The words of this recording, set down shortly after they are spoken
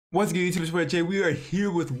What's good, YouTube? It's Jay. We are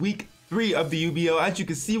here with week 3 of the UBL. As you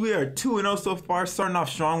can see, we are 2-0 so far, starting off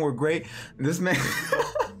strong. We're great. This man,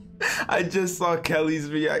 I just saw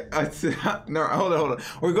Kelly's react. No, hold on.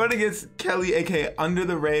 We're going against Kelly, aka Under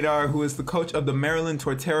the Radar, who is the coach of the Maryland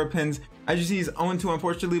Torterrapins. As you see, he's 0-2,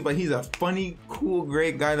 unfortunately, but he's a funny, cool,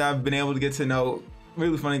 great guy that I've been able to get to know.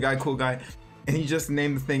 Really funny guy, cool guy. And he just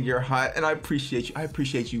named the thing "You're Hot," and I appreciate you. I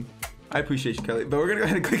appreciate you, Kelly. But we're gonna go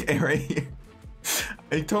ahead and click A right here.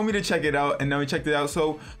 He told me to check it out, and then we checked it out.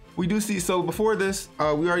 So we do see, so before this,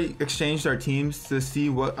 we already exchanged our teams to see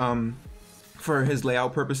what, for his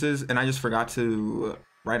layout purposes, and I just forgot to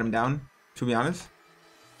write them down, to be honest.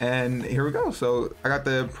 And here we go. So I got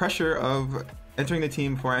the pressure of entering the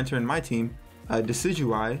team before I enter in my team,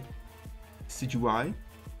 Decidui,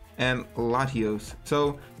 and Latios.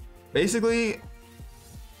 So basically,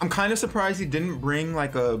 I'm kind of surprised he didn't bring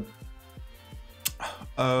like a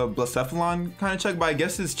BLACEPHALON kind of check, but I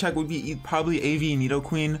guess his check would be probably AV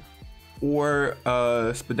Nidoqueen or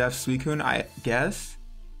Spadef Suicune, I guess,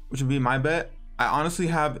 which would be my bet. I honestly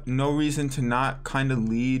have no reason to not kind of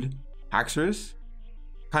lead Haxorus,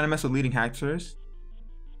 kind of mess with leading Haxorus,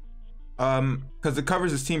 because it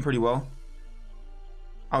covers his team pretty well,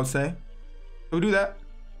 I would say. So we do that.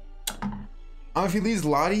 If he leads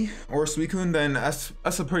Lottie or Suicune, then that's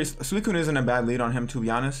a pretty, Suicune isn't a bad lead on him, to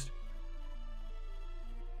be honest.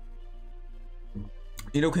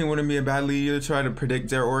 Nidoqueen wouldn't be a bad lead either. Try to predict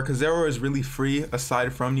Zeraora, because Zeraora is really free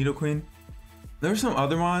aside from Nidoqueen. There are some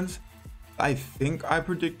other ones I think I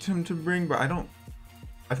predict him to bring, but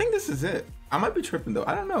I think this is it. I might be tripping though.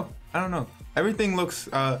 I don't know. Everything looks,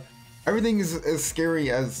 everything is as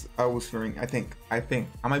scary as I was fearing. I think. I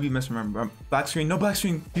might be misremembering. Black screen, no black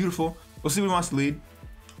screen. Beautiful. We'll see what he wants to lead.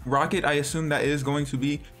 Rocket, I assume that is going to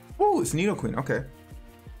be, oh, it's Nidoqueen. Okay.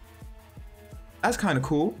 That's kind of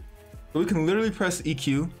cool. So we can literally press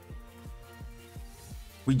EQ.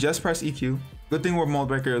 We just press EQ. Good thing we're Mold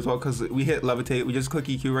Breaker as well, because we hit Levitate. We just click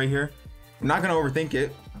EQ right here. I'm not gonna overthink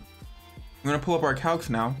it. I'm gonna pull up our calcs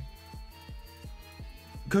now.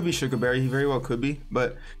 Could be Sugar Berry, he very well could be,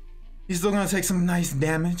 but he's still gonna take some nice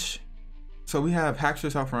damage. So we have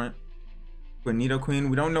Haxorus out front with Nidoqueen.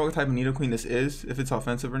 We don't know what type of Nidoqueen this is, if it's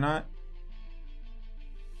offensive or not.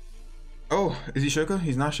 Oh, is he Sugar?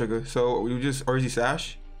 He's not Sugar. So we just, or is he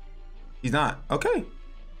Sash? He's not. Okay.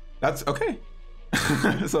 That's okay.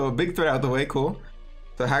 So a big threat out the way. Cool.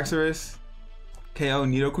 So Haxorus, KO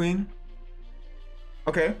Nidoqueen.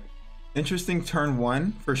 Okay. Interesting turn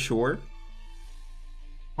 1 for sure.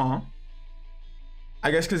 Huh.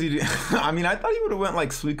 I guess because he did, I mean, I thought he would have went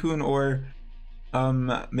like Suicune or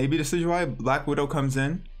maybe Decidui. Black Widow comes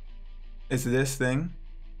in. It's this thing.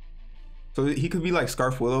 So he could be like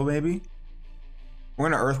Scarf Willow maybe. We're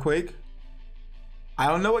gonna Earthquake. I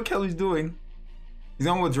don't know what Kelly's doing. He's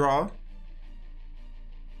gonna withdraw.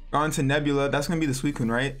 Gone to Nebula. That's gonna be the Suicune,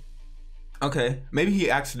 right? Okay. Maybe he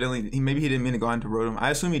accidentally, maybe he didn't mean to go into Rotom. I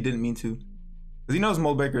assume he didn't mean to, because he knows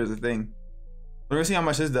Mold Breaker is a thing. We're gonna see how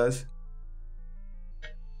much this does.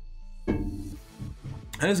 And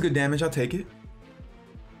it's good damage. I'll take it.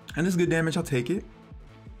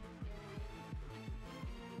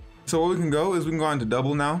 So what we can go is we can go on to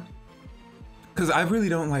double now, because I really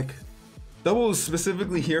don't like. Double is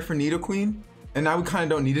specifically here for Nidoqueen, and now we kind of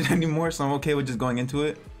don't need it anymore, so I'm okay with just going into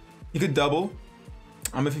it. You could double.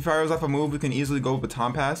 If he fires off a move, we can easily go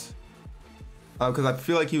Baton Pass, because I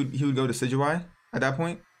feel like he would go to Decidui at that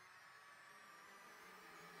point.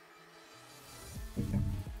 And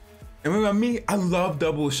remember me, I love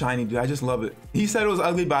double shiny, dude. I just love it. He said it was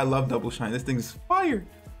ugly, but I love double shiny. This thing is fire.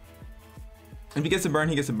 If he gets a burn,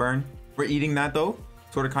 he gets a burn. We're eating that though,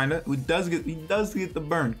 sort of, kind of. He does get the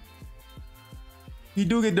burn. You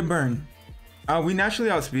do get the burn. We naturally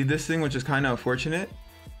outspeed this thing, which is kind of unfortunate.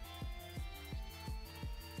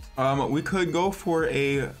 We could go for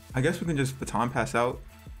a, I guess we can just Baton Pass out.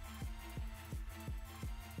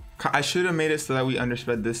 I should have made it so that we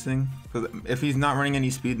undersped this thing, because if he's not running any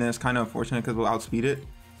speed, then it's kind of unfortunate because we'll outspeed it.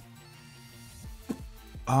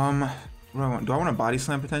 What do I want? Do I want a Body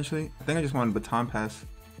Slam potentially? I think I just want a Baton Pass.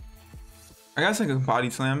 I guess I can Body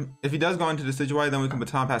Slam. If he does go into the Decidui, then we can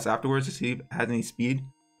Baton Pass afterwards to see if it has any speed.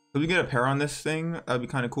 So we get a pair on this thing, that'd be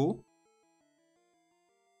kind of cool.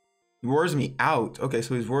 He roars me out. Okay,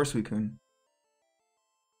 so he's Roar Suicune.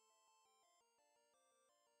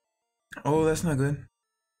 Oh, that's not good.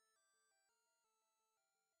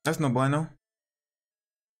 That's no bueno.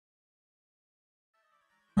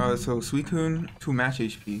 So Suicune to match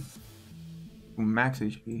HP. To max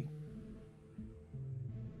HP.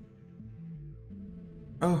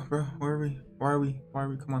 Oh, bro, where are we? Why are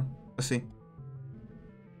we? Come on, let's see.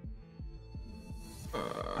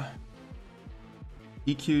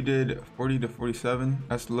 EQ did 40 to 47.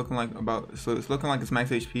 That's looking like about, so it's looking like it's max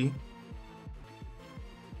HP.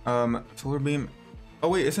 Solar beam. Oh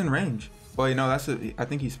wait, it's in range. Well, you know, that's a, I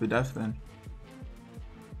think he's SPDF then.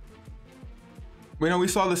 Wait, no, we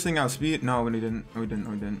saw this thing outspeed. No, we didn't. We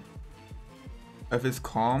didn't. If it's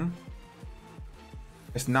calm,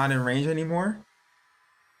 it's not in range anymore.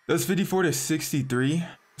 That's 54 to 63.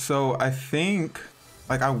 So I think,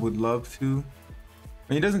 like, I would love to.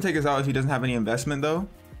 I mean, he doesn't take us out if he doesn't have any investment though.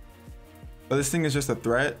 But this thing is just a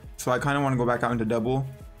threat, so I kind of want to go back out into double.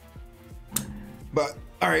 But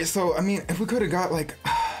all right, so I mean, if we could have got like,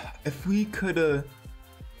 if we could have,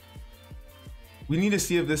 we need to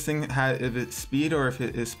see if this thing had, if it's speed or if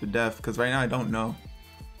it is SPDF, because right now I don't know.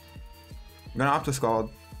 I'm gonna opt to Scald.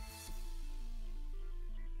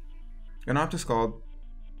 Gonna opt to Scald.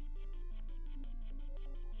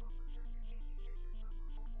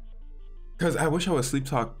 Because I wish I was Sleep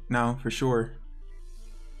Talk now for sure.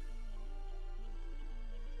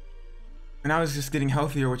 And I was just getting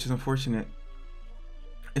healthier, which is unfortunate.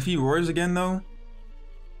 If he roars again though,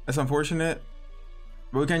 that's unfortunate.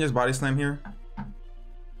 But we can't just body slam here.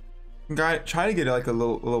 Guy, try to get like a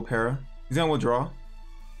little para. He's gonna withdraw.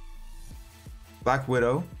 Black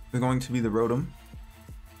Widow is going to be the Rotom.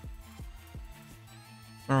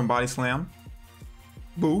 Or body slam.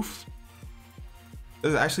 Boof.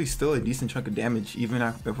 There's actually still a decent chunk of damage even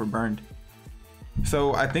after we're burned.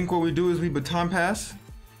 So I think what we do is we baton pass.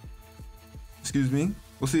 Excuse me.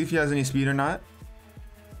 We'll see if he has any speed or not.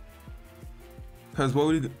 Because what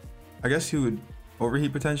would he, I guess he would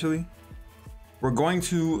overheat potentially. We're going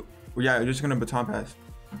to, yeah, we're just gonna baton pass.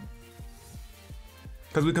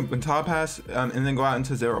 Because we can baton pass and then go out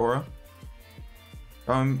into Zero Aura.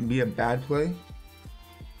 Be a bad play.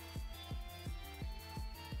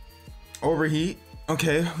 Overheat.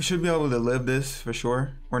 Okay, we should be able to live this for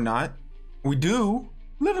sure. Or not. We do.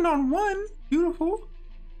 Living on one. Beautiful.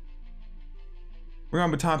 We're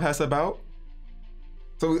gonna baton pass about.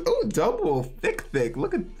 So, oh, double thick.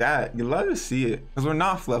 Look at that. You love to see it. Because we're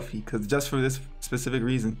not fluffy, because just for this specific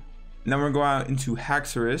reason. And then we're going out into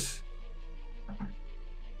Haxorus.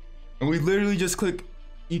 And we literally just click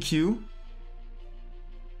EQ.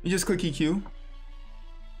 We just click EQ.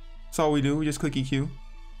 That's all we do. We just click EQ. And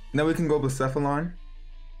then we can go BLACEPHALON.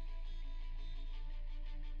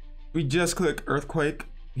 We just click Earthquake.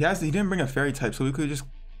 He didn't bring a fairy type, so we could just,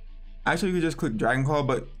 actually we could just click Dragon Claw,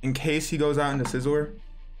 but in case he goes out into Scizor,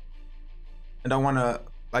 I don't want to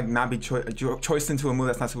like not be choiced into a move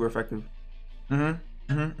that's not super effective. And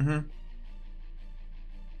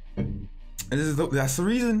this is that's the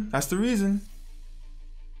reason. That's the reason.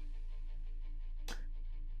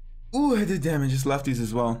 Ooh, I did damage. It's lefties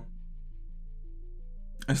as well.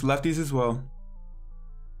 It's lefties as well.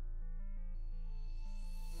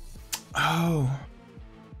 Oh,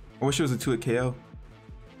 I wish it was a 2-hit KO,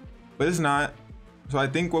 but it's not. So I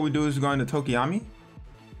think what we do is go into Tokiyami.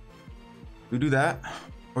 We do that,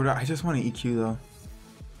 or I just want to EQ though.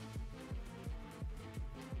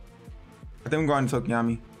 I think we're going to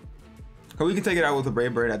Tokiyami. But we can take it out with a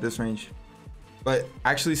Brave Bird at this range. But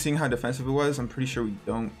actually seeing how defensive it was, I'm pretty sure we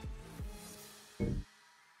don't.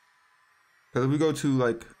 Because if we go to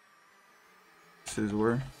like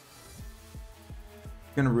Scizor,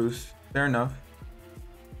 gonna roost. Fair enough.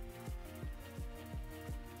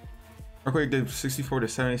 Earthquake did 64 to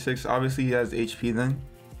 76. Obviously he has HP then.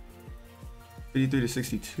 53 to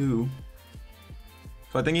 62.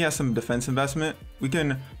 So I think he has some defense investment. We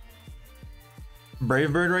can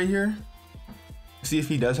Brave Bird right here. See if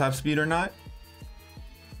he does have speed or not.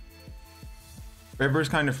 Brave Bird's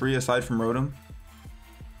kind of free aside from Rotom.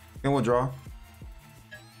 Then we'll draw.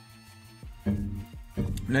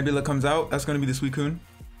 Nebula comes out. That's going to be the Suicune.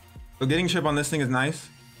 So getting chip on this thing is nice.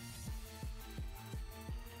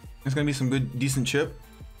 It's going to be some good, decent chip.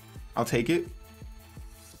 I'll take it.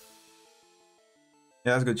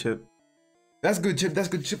 Yeah, that's good chip. That's good chip. That's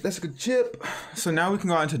good chip. That's good chip. So now we can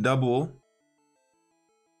go on to double.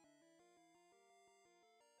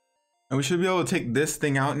 And we should be able to take this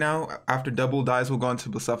thing out now. After double dies, we'll go on to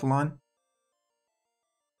BLACEPHALON.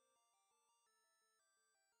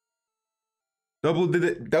 Double did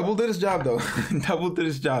it. Double did his job though. Double did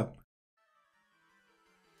his job.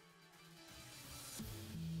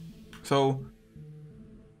 So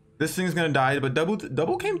this thing's gonna die, but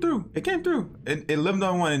double came through. It came through. It lived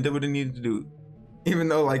on one and did what it needed to do. Even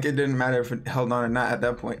though like it didn't matter if it held on or not at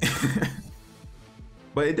that point.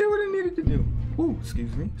 But it did what it needed to do. Ooh,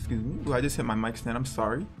 excuse me. Ooh, I just hit my mic stand. I'm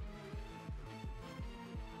sorry.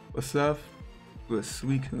 What's up? Ooh, a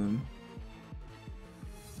Suicune.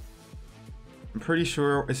 I'm pretty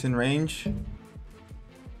sure it's in range.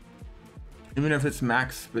 Even if it's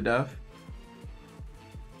max VDEF.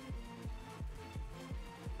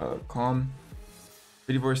 Calm.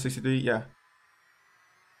 5463, yeah.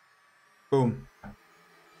 Boom.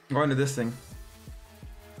 Going to this thing.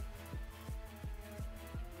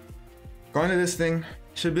 Going to this thing.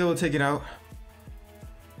 Should be able to take it out.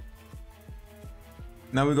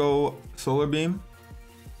 Now we go solar beam.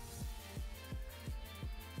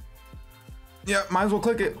 Yeah, might as well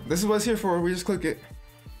click it. This is what it's here for. We just click it.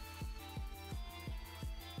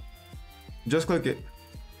 Just click it.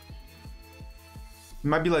 You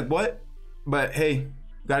might be like, what? But hey,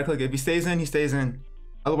 gotta click it. If he stays in, he stays in.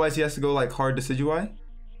 Otherwise, he has to go like hard Decidueye.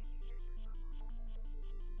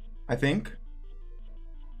 I think.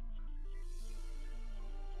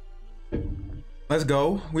 Let's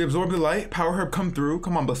go. We absorb the light. Power Herb come through.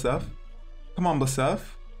 Come on, Blaseph. Come on, Blaseph.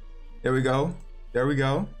 There we go. There we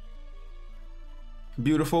go.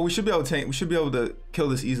 Beautiful. We should be able to tank. We should be able to kill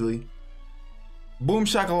this easily. Boom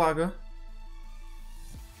shakalaka.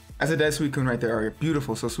 That's a dead Suicune right there. Alright,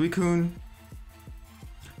 beautiful. So Suicune,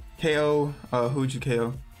 KO. Who'd you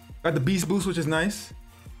KO? Got the Beast Boost, which is nice.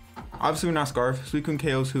 Obviously, we're not Scarf. Suicune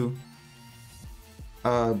KOs who?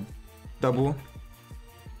 Double.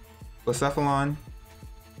 BLACEPHALON.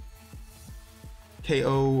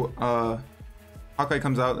 KO. Hawkeye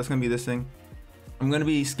comes out. That's gonna be this thing. I'm gonna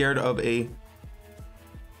be scared of a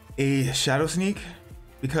Shadow Sneak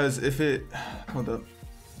because if it, hold up,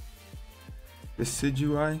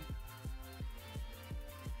 Decidueye.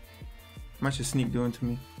 How much is Sneak doing to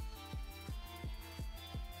me?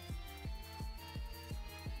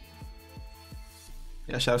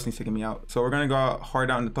 Yeah, Shadow Sneak's taking me out. So we're gonna go hard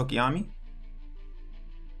out into Tokiyami.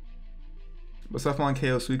 BLACEPHALON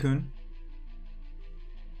KO Suicune.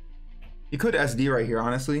 He could SD right here,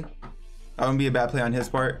 honestly. That wouldn't be a bad play on his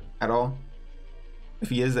part at all. If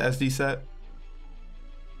he is the SD set.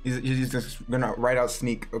 He's just gonna ride out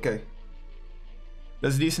Sneak. Okay.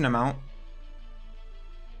 That's a decent amount.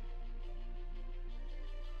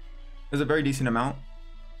 There's a very decent amount.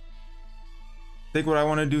 I think what I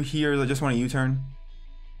want to do here is I just want a U-turn.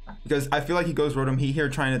 Because I feel like he goes Rotom Heat here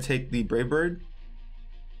trying to take the Brave Bird.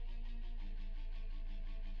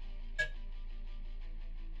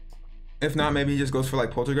 If not, maybe he just goes for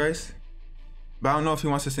like Poltergeist. But I don't know if he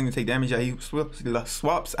wants this thing to take damage. Yeah, he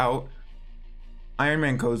swaps out. Iron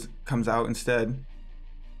Man comes out instead.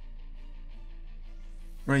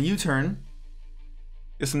 We're gonna U-turn.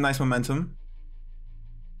 Get some nice momentum.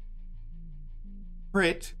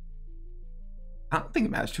 Crit. I don't think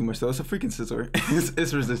it matters too much though. It's a freaking Scizor.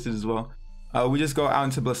 it's resisted as well. We just go out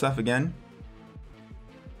into Blaseph again.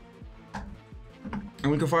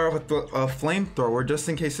 And we can fire off a flamethrower just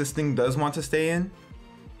in case this thing does want to stay in.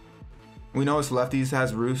 We know it's lefties,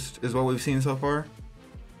 has Roost is what we've seen so far.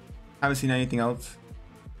 Haven't seen anything else.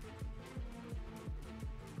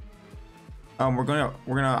 We're gonna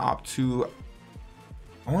opt to.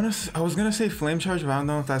 I was gonna say Flame Charge, but I don't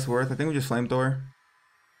know if that's worth. I think we just Flamethrower.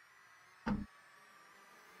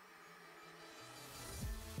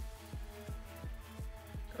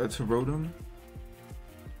 To Rotom.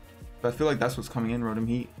 But I feel like that's what's coming in, Rotom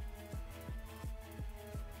Heat.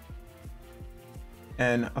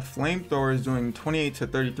 And a Flamethrower is doing 28 to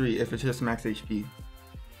 33 if it's just max HP.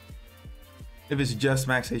 If it's just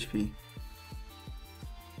max HP.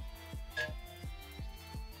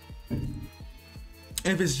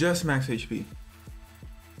 If it's just max HP.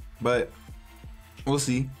 But we'll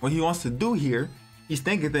see what he wants to do here. He's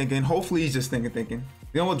thinking. Hopefully he's just thinking.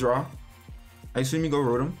 Then we'll draw. I assume you go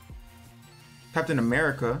Rotom. Captain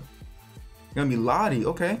America. Gonna be Lottie,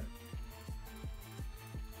 okay.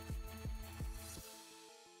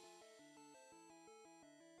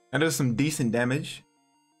 That does some decent damage.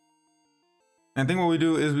 And I think what we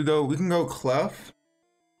do is we can go Clef.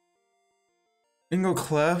 We can go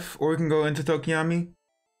Clef, or we can go into Tokiyami.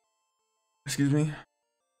 Excuse me.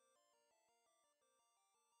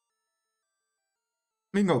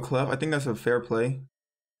 We can go Clef. I think that's a fair play.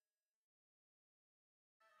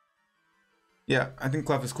 Yeah, I think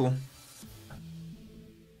Clef is cool.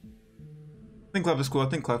 I think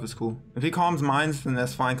Clef is cool. If he calms minds, then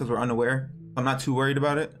that's fine because we're unaware. I'm not too worried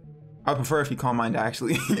about it. I prefer if he calm mind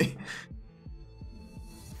actually. You're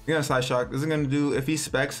gonna Side Shock. This is gonna do, if he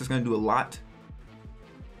specs, it's gonna do a lot.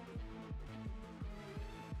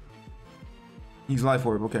 He's Life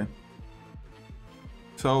Orb, okay.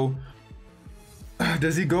 So,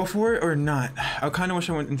 does he go for it or not? I kind of wish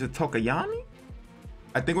I went into Tokiyami.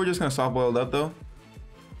 I think we're just gonna soft boil it up though.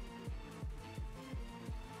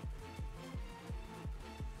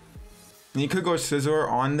 And you could go Scizor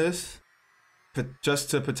on this, but just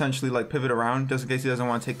to potentially like pivot around, just in case he doesn't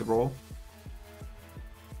want to take the roll.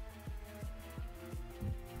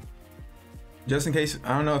 Just in case,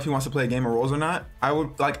 I don't know if he wants to play a game of roles or not. I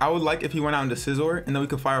would like if he went out into Scizor and then we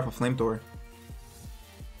could fire off a flamethrower.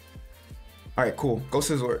 All right, cool. Go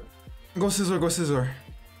Scizor. Go Scizor, go Scizor.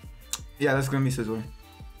 Yeah, that's gonna be Scizor.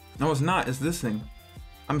 No, it's not. It's this thing.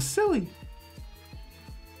 I'm silly.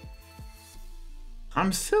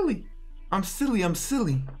 I'm silly. I'm silly. I'm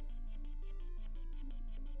silly.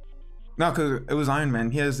 No, because it was Iron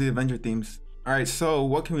Man. He has the Avenger themes. All right, so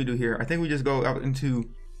what can we do here? I think we just go out into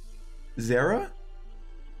Zera.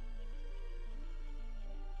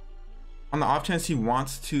 On the off chance he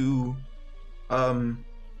wants to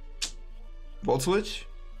Volt Switch.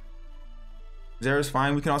 Zera's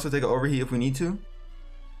fine. We can also take an overheat if we need to.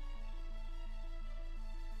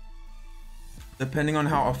 Depending on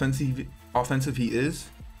how offensive he is.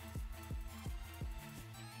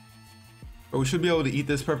 But we should be able to eat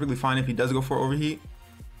this perfectly fine if he does go for overheat.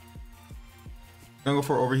 Gonna go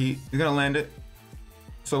for overheat. He's gonna land it.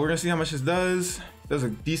 So we're gonna see how much this does. Does a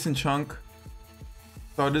decent chunk.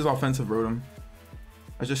 So it is offensive Rotom.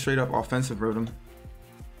 I just straight up offensive Rotom.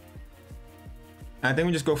 And I think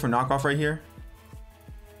we just go for knockoff right here.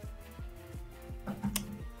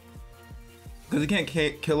 Because he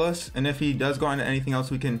can't kill us, and if he does go into anything else,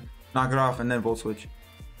 we can knock it off and then Volt Switch.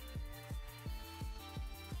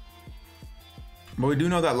 But we do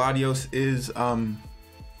know that Latios is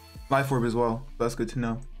Life Orb as well. So that's good to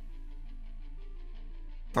know.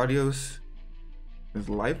 Latios is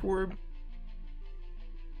Life Orb.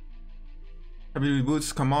 Heavy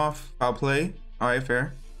boots come off. I'll play. Alright,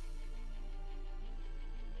 fair.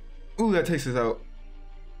 Ooh, that takes us out.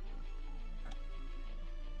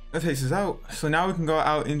 That takes us out. So now we can go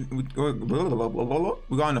out and we go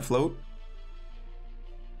on the float.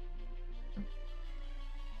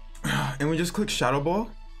 And we just click Shadow Ball.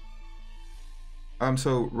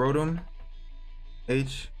 So Rotom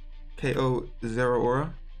HKO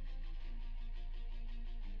Zeraora.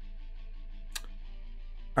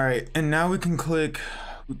 Alright, and now we can click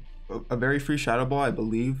a very free Shadow Ball, I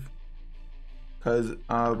believe. Because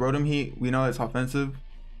Rotom Heat, we know it's offensive.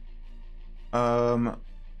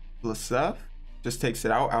 Lasef just takes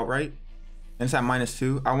it outright. And it's at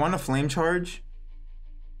 -2. I want a Flame Charge,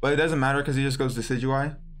 but it doesn't matter because he just goes to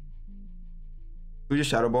Decidueye. We just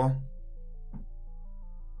Shadow Ball.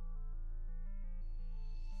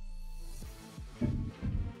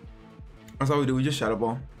 That's all we do. We just Shadow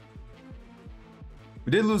Ball.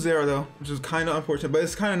 We did lose Zera though, which is kind of unfortunate, but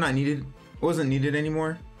it's kind of not needed. It wasn't needed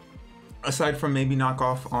anymore. Aside from maybe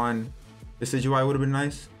knockoff on Decidueye would have been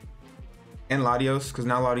nice. And Latios, because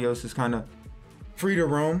now Latios is kind of free to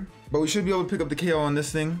roam. But we should be able to pick up the KO on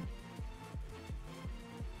this thing.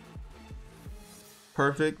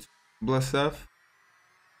 Perfect. Blessef.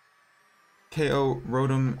 KO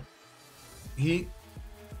Rotom Heat.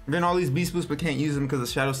 We're getting all these Beast Boosts but can't use them because of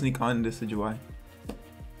Shadow Sneak on Decidueye.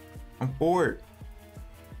 I'm bored.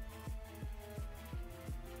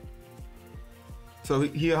 So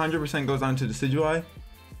he 100% goes on to Decidueye.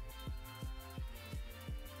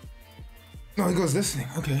 No, he goes this thing.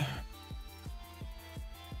 Okay.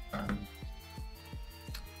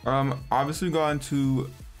 Obviously go on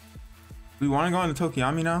to. We want to go on to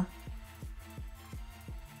Tokiyami now.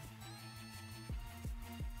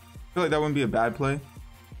 I feel like that wouldn't be a bad play.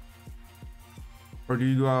 Or do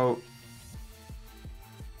you go out?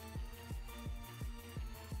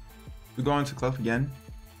 We go on to Clef again.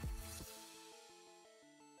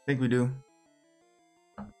 I think we do.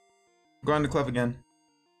 Go on to Clef again.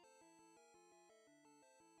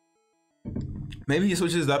 Maybe he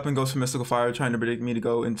switches up and goes for Mystical Fire, trying to predict me to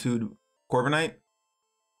go into Corviknight.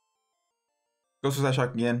 Goes for that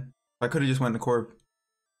shock again. I could have just went to Corv.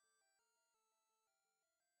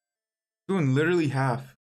 Doing literally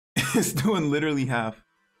half. It's doing literally half.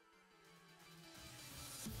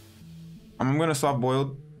 I'm gonna Soft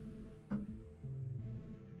Boiled. I'm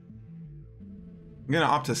gonna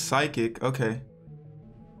opt to Psychic. Okay.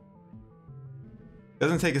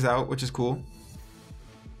 Doesn't take us out, which is cool.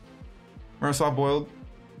 We're gonna Soft Boiled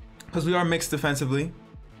because we are mixed defensively.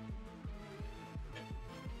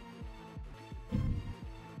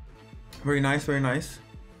 Very nice, very nice.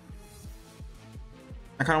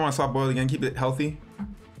 I kind of want to Soft Boiled again, keep it healthy.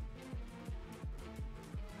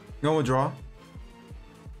 No withdraw.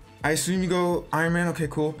 I assume you go Iron Man. Okay,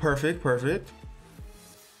 cool, perfect, perfect.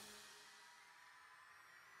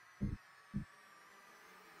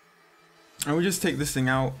 And we just take this thing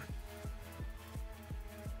out.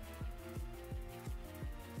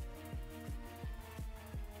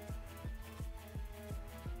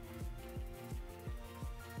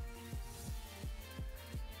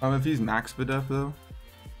 If he's max Videf though.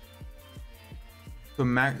 So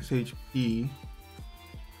max HP.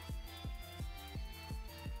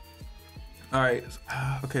 All right.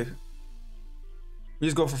 Okay. We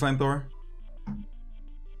just go for flamethrower.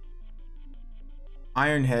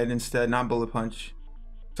 Iron Head instead, not bullet punch.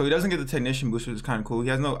 So he doesn't get the technician boost, which is kind of cool. He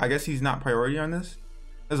has no, I guess he's not priority on this.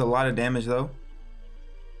 There's a lot of damage though.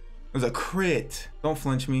 It was a crit. Don't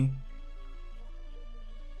flinch me.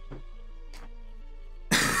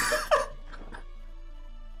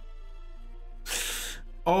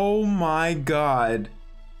 Oh my god.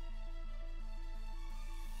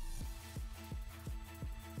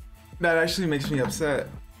 That actually makes me upset.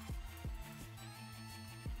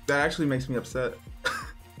 That actually makes me upset.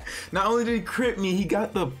 Not only did he crit me, he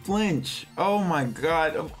got the flinch. Oh my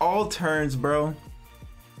god, of all turns, bro.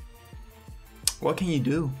 What can you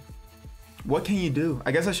do? What can you do?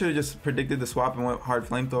 I guess I should have just predicted the swap and went hard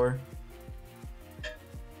flamethrower.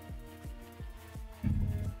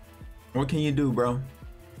 What can you do, bro?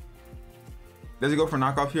 Does he go for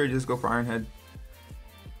knockoff here or just go for Iron Head?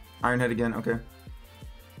 Iron Head again, okay.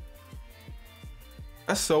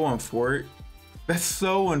 That's so unfort. That's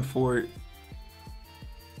so unfort.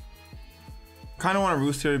 Kind of want to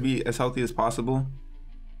roost here to be as healthy as possible.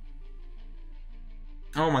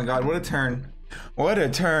 Oh my god, what a turn. What a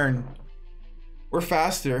turn. We're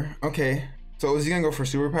faster. Okay. So is he gonna go for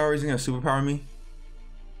superpower? Is he gonna superpower me?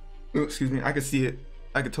 Ooh, excuse me. I could see it.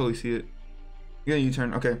 I could totally see it. You got a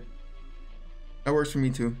U-turn. Okay. That works for me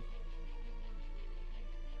too.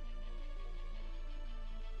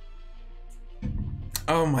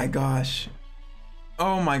 Oh my gosh.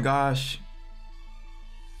 Oh my gosh.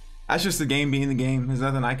 That's just the game being the game. There's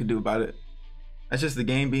nothing I could do about it. That's just the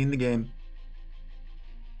game being the game.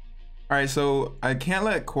 All right, so I can't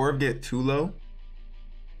let Corv get too low.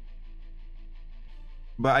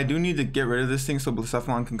 But I do need to get rid of this thing so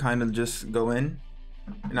BLACEPHALON can kind of just go in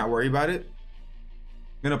and not worry about it.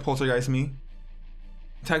 I'm gonna poltergeist me.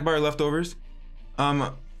 Attack by our leftovers.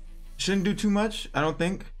 Shouldn't do too much, I don't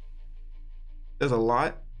think. There's a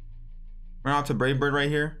lot. Run out to Brave Bird right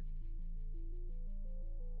here.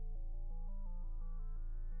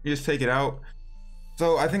 You just take it out.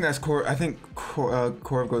 So I think that's Corv. I think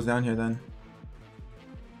Corv goes down here then.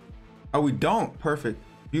 Oh, we don't. Perfect.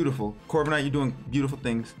 Beautiful. Corviknight, you're doing beautiful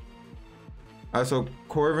things. So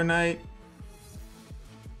Corviknight.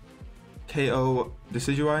 KO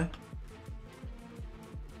Decidueye.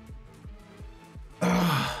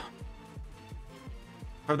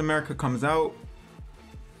 Captain America comes out.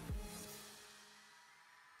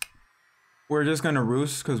 We're just gonna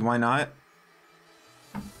roost because why not?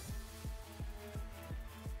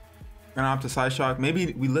 Gonna opt to side shock.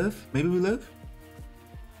 Maybe we live. Maybe we live.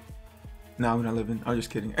 No, we're not living. I'm just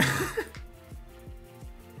kidding.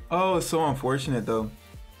 Oh, it's so unfortunate though.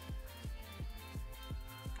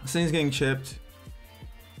 This thing's getting chipped.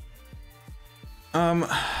 Do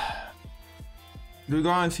we go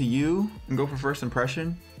on to you and go for first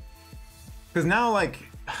impression? Because now, like,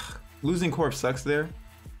 losing Corv sucks there.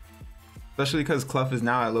 Especially because Clef is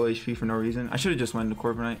now at low HP for no reason. I should have just went into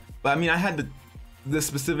Corviknight. But I mean, I had the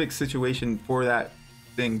specific situation for that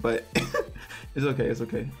thing, but it's okay, it's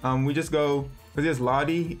okay. We just go, because he has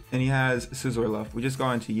Lottie and he has Scizor left. We just go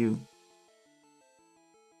into you.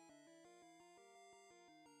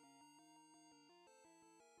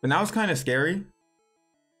 But now it's kind of scary.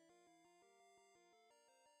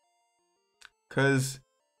 Because,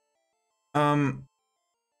 I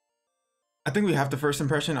think we have the first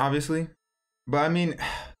impression, obviously. But I mean,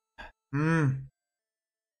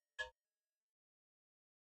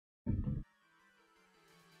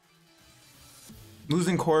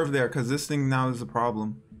 losing Corv there, because this thing now is a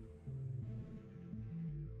problem.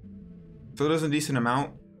 So it does a decent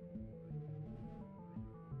amount.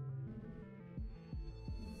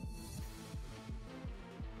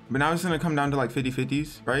 But now it's going to come down to like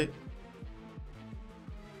 50-50s, right?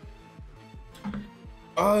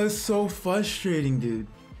 Oh, it's so frustrating, dude.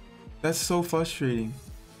 That's so frustrating.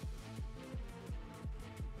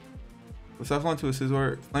 BLACEPHALON to a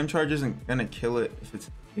Scizor. Flame Charge isn't gonna kill it if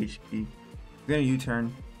it's HP. He's gonna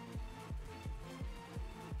U-turn.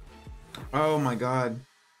 Oh my god.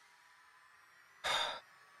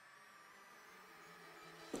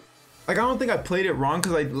 Like, I don't think I played it wrong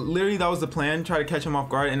because literally that was the plan, try to catch him off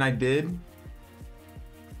guard, and I did.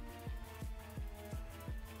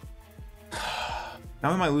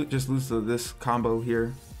 Now we might just lose to this combo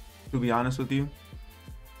here, to be honest with you.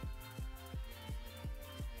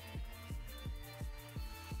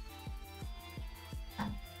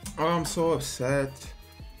 Oh, I'm so upset.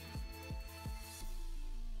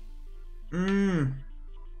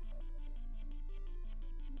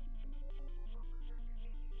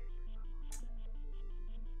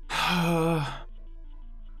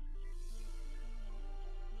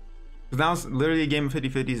 Cause now it's literally a game of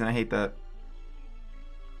 50-50s, and I hate that.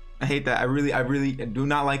 I hate that. I really do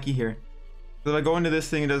not like it here. So if I go into this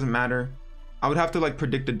thing, it doesn't matter. I would have to like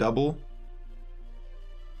predict a double.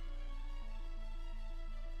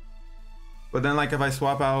 But then like if I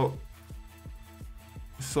swap out,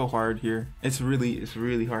 it's so hard here. It's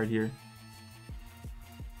really hard here.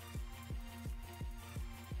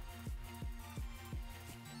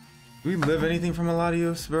 Do we live anything from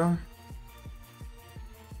Eladios, bro?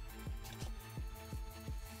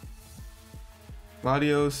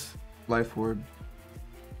 Eladios, life orb.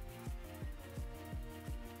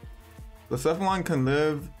 BLACEPHALON can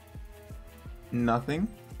live nothing.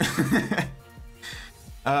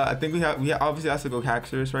 I think we obviously has to go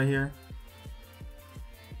Haxorus right here.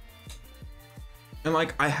 And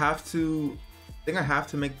like I think I have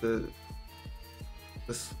to make the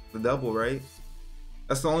double, right?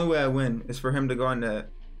 That's the only way I win, is for him to go on that.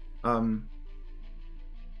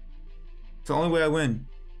 It's the only way I win.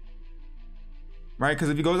 Right? Because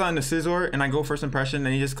if he goes on to Scizor and I go first impression,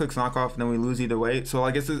 then he just clicks knockoff, and then we lose either way. So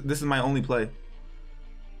I guess this is my only play.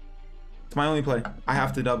 It's my only play. I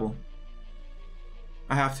have to double.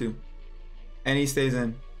 I have to. And he stays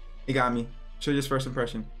in. He got me. Show just first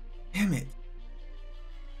impression. Damn it.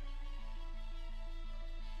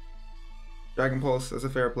 Dragon Pulse, that's a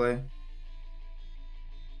fair play.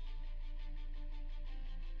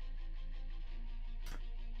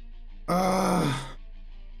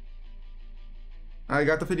 I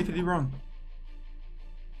got the 50-50 wrong.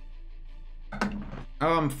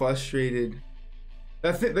 Oh, I'm frustrated.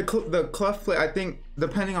 That's it. The Clef play, I think,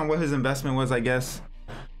 depending on what his investment was, I guess.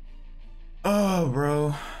 Oh,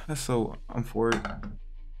 bro. That's so unfortunate.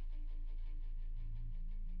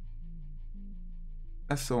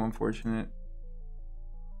 That's so unfortunate.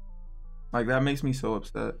 Like, that makes me so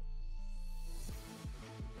upset.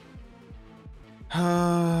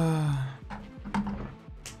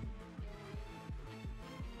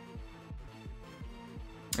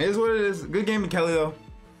 It is what it is. Good game to Kelly, though.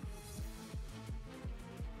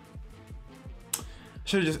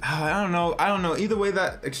 Should have just, I don't know. Either way,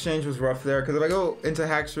 that exchange was rough there. Because if I go into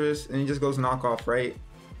Haxorus and he just goes knockoff, right?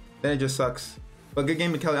 Then it just sucks. But good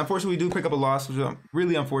game to Kelly. Unfortunately, we do pick up a loss, which is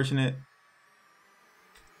really unfortunate.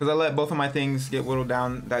 Because I let both of my things get whittled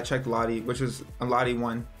down. That checked Lottie, which was a Lottie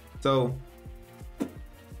one. So,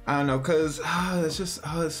 I don't know. Because, it's just,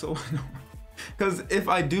 it's so annoying. Because if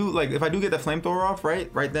I do get the flamethrower off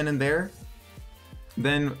right then and there,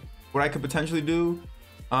 then what I could potentially do,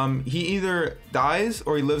 he either dies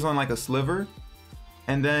or he lives on like a sliver,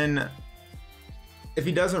 and then if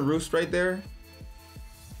he doesn't roost right there,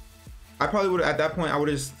 I probably would, at that point I would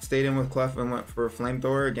have just stayed in with Clef and went for a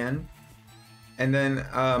flamethrower again, and then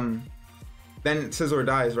Scizor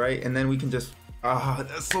dies, right? And then we can just,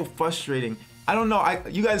 that's so frustrating. I don't know.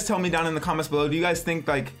 You guys tell me down in the comments below. Do you guys think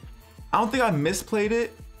like, I don't think I misplayed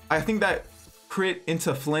it. I think that crit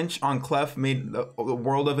into flinch on Clef made the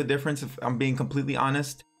world of a difference, if I'm being completely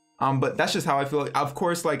honest. But that's just how I feel. Of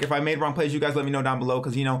course, like if I made wrong plays, you guys let me know down below,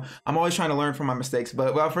 because you know I'm always trying to learn from my mistakes.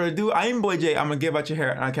 But without further ado, I am boy Jay. I'm gonna give out your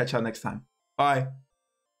hair, and I'll catch y'all next time. Bye.